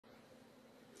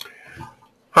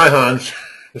Hi Hans,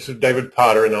 this is David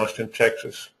Potter in Austin,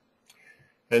 Texas.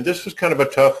 And this is kind of a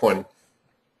tough one.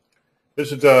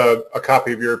 This is a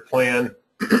copy of your plan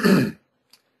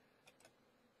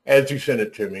as you sent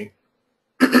it to me.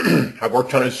 I've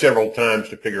worked on it several times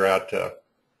to figure out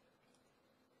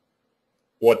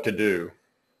what to do.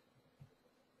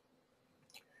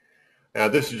 Now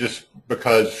this is just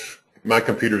because my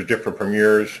computer is different from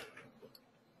yours.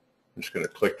 I'm just going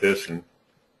to click this and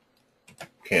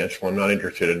cancel. I'm not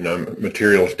interested in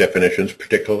materials definitions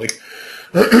particularly.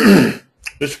 This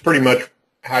is pretty much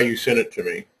how you sent it to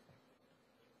me.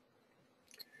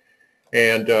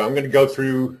 And I'm going to go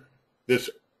through this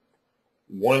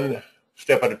one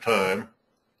step at a time,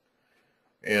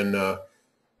 and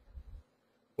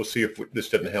we'll see if this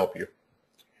doesn't help you.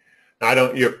 Now, I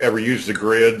don't ever use the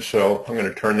grid, so I'm going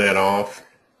to turn that off.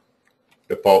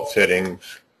 Default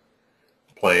settings,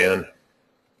 plan,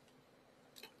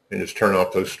 and just turn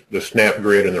off the snap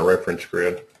grid and the reference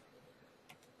grid.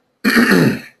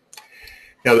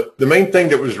 Now, the main thing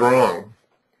that was wrong,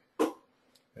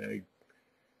 okay,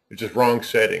 it's just wrong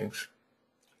settings.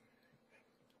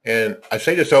 And I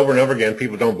say this over and over again,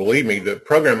 people don't believe me. The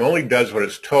program only does what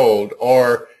it's told,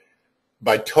 or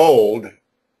by told,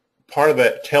 part of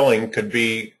that telling could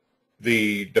be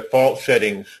the default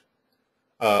settings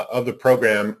of the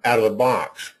program out of the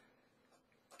box.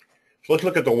 So let's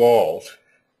look at the walls.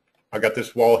 I got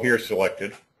this wall here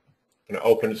selected. I'm going to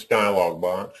open this dialog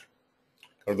box,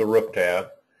 go to the roof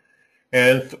tab,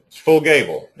 and it's full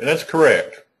gable, and that's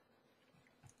correct.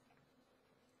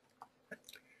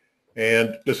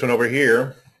 And this one over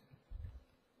here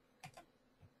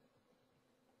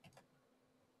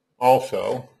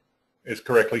also is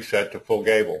correctly set to full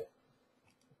gable.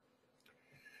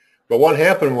 But what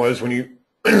happened was when you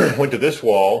went to this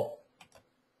wall,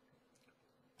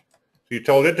 so you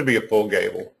told it to be a full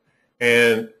gable.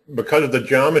 And because of the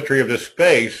geometry of this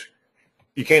space,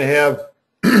 you can't have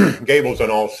gables on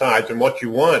all sides. And what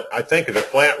you want, I think, is a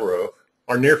flat roof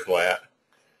or near flat.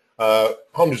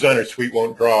 Home Designer Suite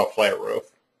won't draw a flat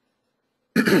roof.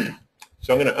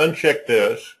 So I'm going to uncheck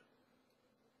this,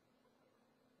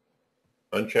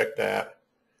 uncheck that,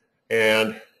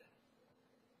 and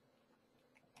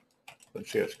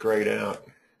let's see, it's grayed out.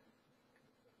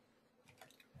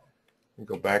 I'll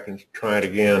go back and try it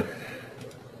again.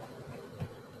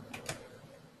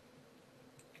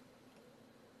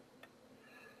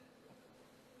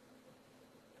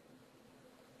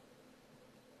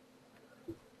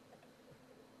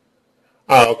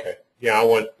 Oh, okay. Yeah, I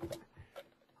want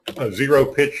a zero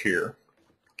pitch here.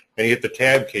 And you hit the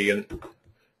tab key, and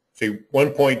see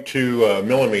 1.2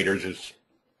 millimeters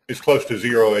is close to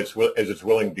zero as it's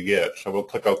willing to get. So we'll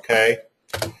click OK.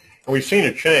 And we've seen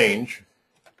a change.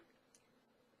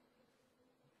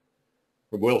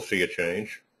 We will see a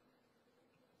change.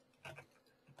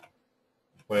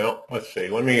 Well, let's see.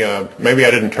 Let me, maybe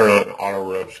I didn't turn on auto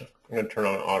roofs. I'm going to turn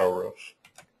on auto roofs.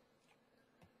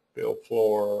 Build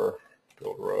floor.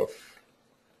 Build roof.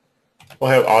 We'll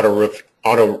have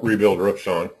auto rebuild roofs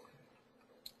on.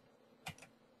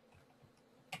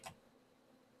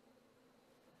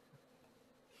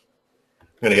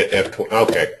 I'm going to hit F20.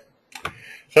 Okay. So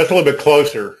that's a little bit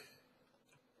closer,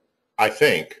 I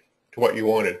think, to what you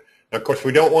wanted. Now, of course,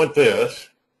 we don't want this.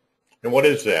 And what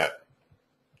is that?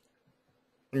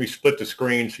 Let me split the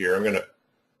screens here. I'm going to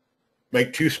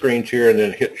make two screens here and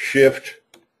then hit Shift,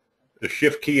 the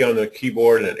Shift key on the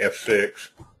keyboard, and then F6.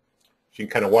 So you can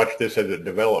kind of watch this as it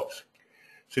develops.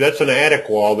 See, that's an attic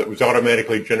wall that was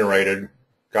automatically generated.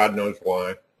 God knows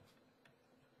why.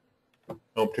 I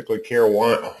don't particularly care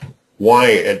why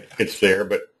it's there,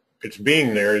 but it's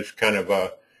being there is kind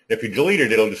of if you delete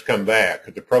it, it'll just come back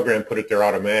because the program put it there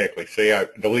automatically. See, I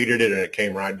deleted it and it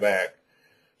came right back.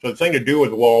 So the thing to do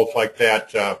with walls like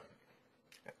that,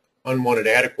 unwanted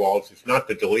attic walls, is not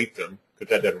to delete them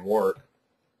because that doesn't work.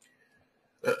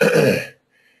 This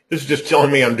is just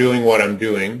telling me I'm doing what I'm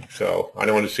doing, so I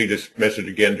don't want to see this message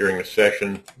again during the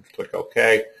session. Just click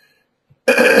OK.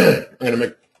 I'm going to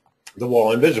make the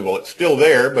wall invisible. It's still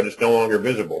there, but it's no longer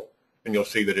visible, and you'll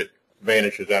see that it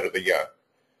vanishes out of the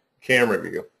camera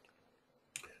view.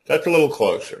 That's a little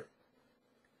closer.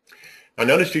 I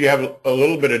noticed you have a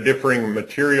little bit of differing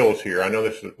materials here. I know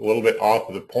this is a little bit off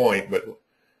of the point, but I'm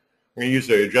going to use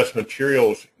the Adjust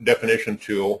Materials definition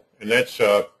tool, and that's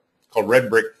called Red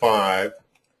Brick 5.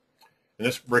 And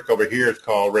this brick over here is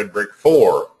called Red Brick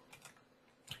 4.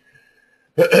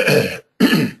 So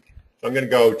I'm going to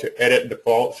go to Edit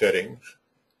Default Settings,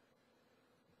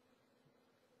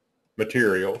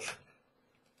 Materials,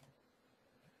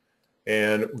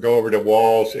 and go over to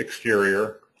Walls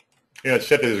Exterior. You know, it's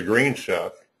set to this green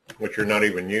stuff, which you're not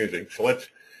even using. So let's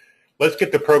let's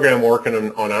get the program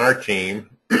working on our team.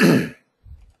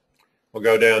 We'll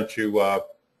go down to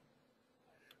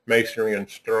masonry and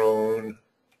stone,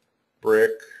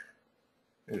 brick.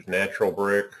 There's natural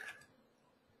brick.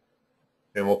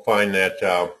 And we'll find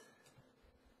that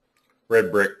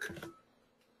red brick.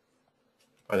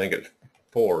 I think it's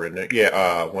 4, isn't it?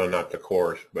 Yeah, well, not the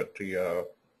course, but the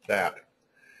that.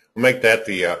 We'll make that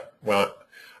the, well,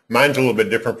 mine's a little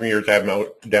bit different from yours. I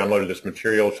haven't downloaded this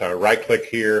material, so I right-click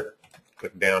here,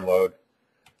 click download,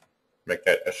 make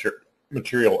that a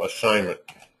material assignment.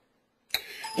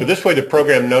 So this way the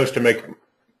program knows to make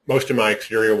most of my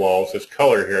exterior walls this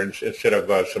color here instead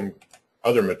of some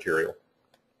other material.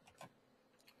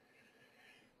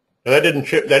 Now that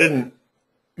didn't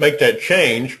make that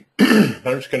change.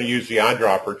 I'm just going to use the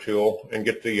eyedropper tool and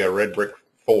get the red brick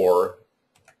 4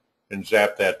 and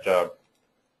zap that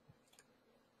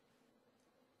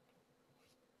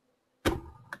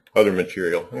other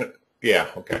material. Yeah,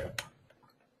 okay.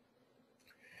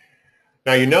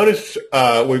 Now you notice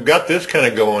we've got this kind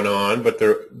of going on, but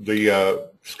the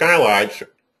skylights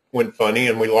went funny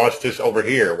and we lost this over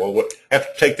here. Well, we'll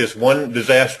have to take this one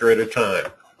disaster at a time,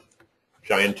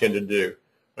 which I intend to do.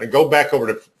 I'm going to go back over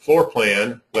to floor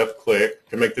plan, left click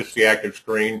to make this the active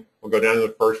screen. We'll go down to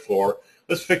the first floor.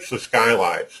 Let's fix the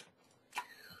skylights.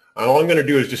 All I'm going to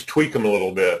do is just tweak them a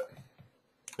little bit.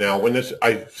 Now when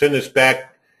I send this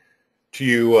back to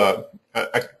you,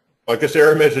 like this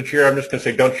error message here, I'm just going to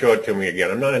say, don't show it to me again.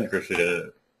 I'm not interested in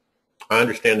it. I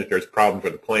understand that there's problems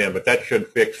with the plan, but that should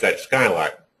fix that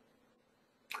skylight.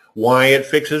 Why it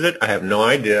fixes it, I have no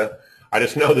idea. I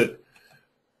just know that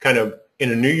kind of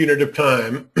in a new unit of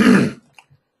time,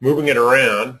 moving it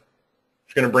around,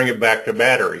 it's going to bring it back to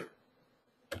battery.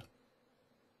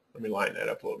 Let me line that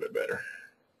up a little bit better.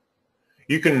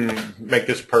 You can make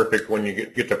this perfect when you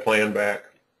get the plan back.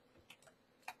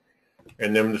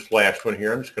 And then this last one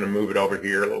here, I'm just going to move it over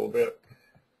here a little bit.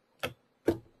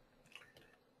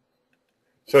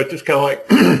 So it's just kind of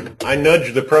like I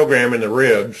nudge the program in the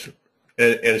ribs,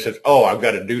 and it says, oh, I've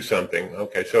got to do something.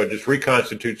 Okay, so it just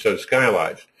reconstitutes those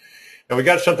skylights. Now we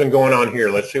got something going on here.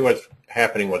 Let's see what's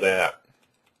happening with that.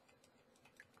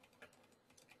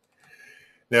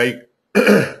 Now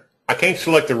I can't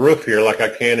select the roof here like I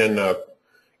can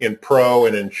in Pro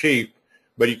and in Cheap.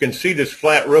 But you can see this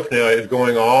flat roof now is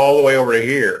going all the way over to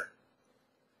here.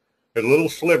 There's a little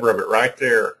sliver of it right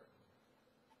there.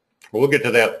 We'll get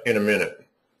to that in a minute.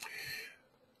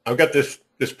 I've got this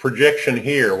projection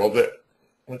here. Well,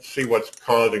 let's see what's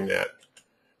causing that.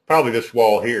 Probably this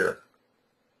wall here.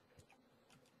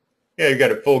 Yeah, you've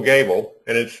got a full gable,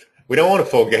 and we don't want a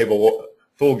full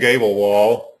gable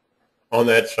wall on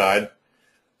that side.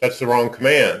 That's the wrong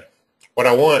command. What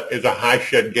I want is a high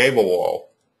shed gable wall.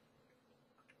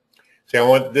 See, I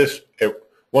want this at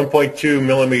 1.2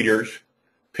 millimeters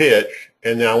pitch,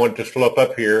 and then I want it to slope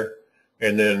up here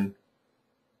and then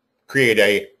create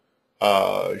a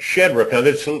shed roof.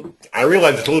 Now, I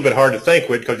realize it's a little bit hard to think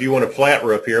with because you want a flat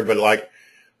roof here, but like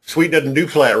Sweet doesn't do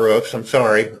flat roofs, I'm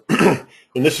sorry.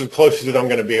 And this is the closest that I'm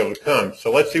going to be able to come.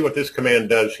 So let's see what this command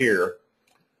does here.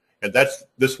 And that's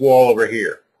this wall over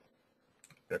here.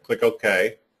 I'm going to click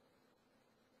OK.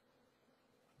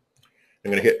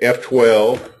 I'm going to hit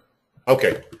F12.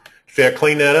 Okay, see, I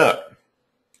cleaned that up.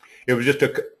 It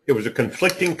was a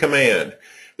conflicting command.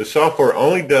 The software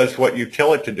only does what you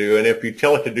tell it to do, and if you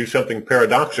tell it to do something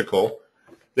paradoxical,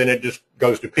 then it just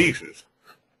goes to pieces.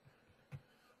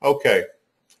 Okay,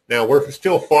 now we're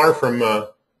still far from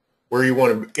where you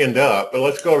want to end up, but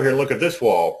let's go over here and look at this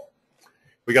wall.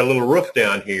 We got a little roof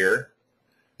down here,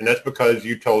 and that's because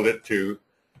you told it to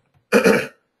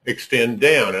extend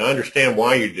down, and I understand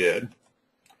why you did.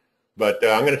 But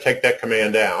I'm going to take that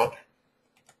command out.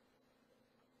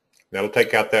 That'll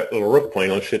take out that little roof plane.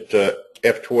 Let's hit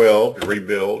F12 to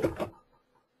rebuild.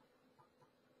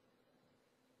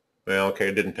 Well, okay,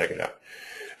 it didn't take it out.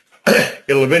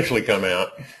 It'll eventually come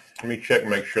out. Let me check and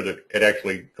make sure that it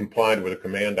actually complied with the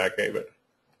command I gave it.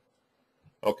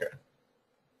 Okay.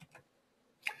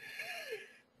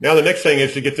 Now the next thing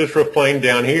is to get this roof plane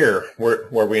down here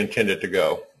where we intend it to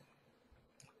go.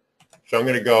 So I'm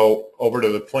going to go over to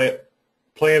the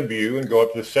plan view and go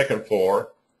up to the second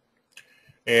floor.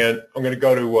 And I'm going to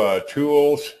go to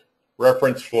Tools,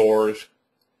 Reference Floors,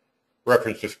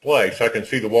 Reference Display, so I can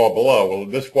see the wall below. Well,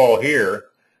 this wall here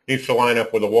needs to line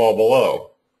up with the wall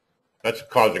below. That's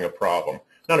causing a problem.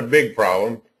 Not a big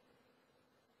problem.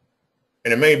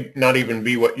 And it may not even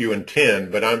be what you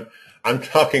intend, but I'm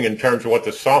talking in terms of what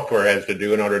the software has to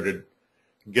do in order to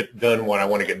get done what I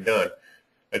want to get done.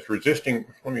 It's resisting.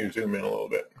 Let me zoom in a little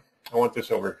bit. I want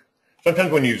this over.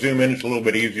 Sometimes when you zoom in, it's a little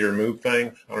bit easier to move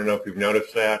things. I don't know if you've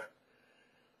noticed that.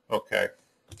 Okay.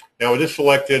 Now with this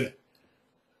selected,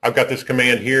 I've got this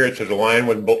command here. It says align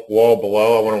with wall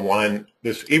below. I want to align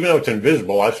this, even though it's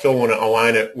invisible, I still want to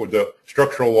align it with the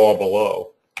structural wall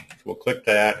below. So we'll click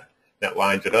that. That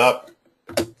lines it up.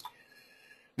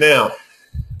 Now,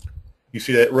 you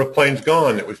see that roof plane's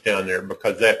gone that was down there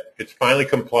because it's finally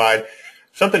complied.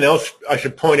 Something else I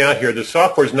should point out here, the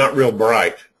software is not real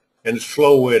bright and it's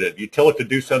slow-witted. You tell it to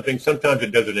do something, sometimes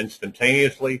it does it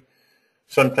instantaneously,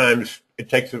 sometimes it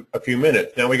takes a few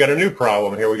minutes. Now we got a new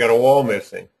problem here. We got a wall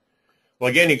missing. Well,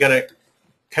 again, you got to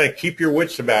kind of keep your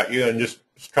wits about you and just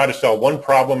try to solve one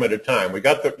problem at a time. We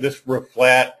got this roof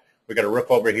flat. We got a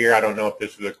roof over here. I don't know if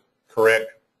this is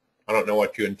correct. I don't know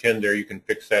what you intend there. You can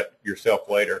fix that yourself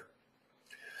later.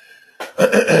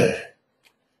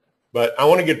 But I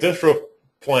want to get this roof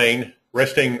plane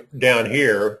resting down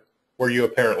here where you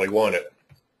apparently want it.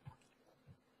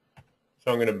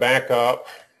 So I'm going to back up.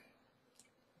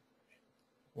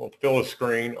 We'll fill the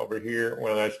screen over here.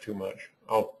 Well, that's too much.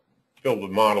 I'll fill the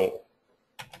model.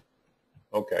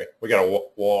 Okay, we got a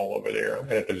wall over there. I'm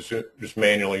going to have to just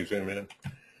manually zoom in.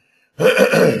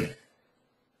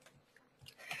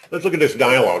 Let's look at this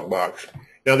dialog box.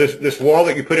 Now this wall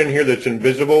that you put in here that's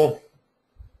invisible,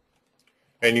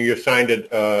 and you assigned it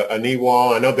a knee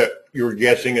wall. I know that you were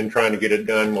guessing and trying to get it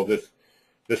done. Well,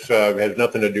 this has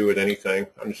nothing to do with anything.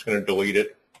 I'm just going to delete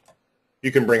it.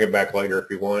 You can bring it back later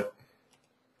if you want.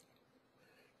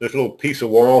 This little piece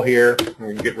of wall here, I'm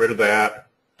going to get rid of that.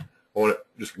 I want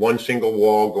just one single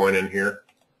wall going in here.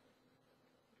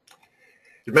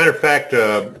 As a matter of fact,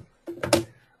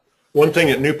 one thing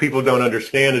that new people don't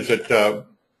understand is that a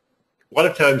lot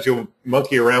of times you'll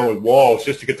monkey around with walls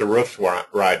just to get the roofs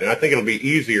right. And I think it'll be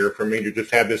easier for me to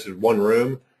just have this as one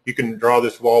room. You can draw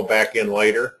this wall back in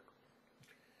later.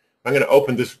 I'm going to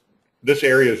open this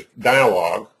area's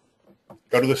dialog,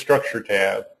 go to the Structure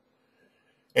tab,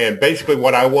 and basically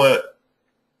what I want,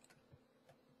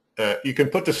 you can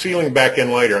put the ceiling back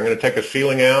in later. I'm going to take a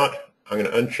ceiling out. I'm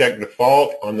going to uncheck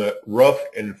default on the rough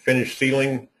and finish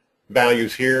ceiling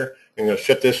values here. I'm going to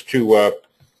set this to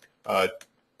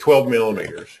 12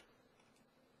 millimeters.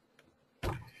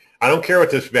 I don't care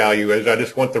what this value is. I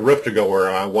just want the roof to go where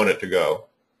I want it to go.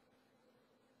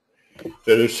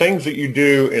 So there's things that you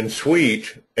do in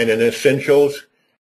Suite and in Essentials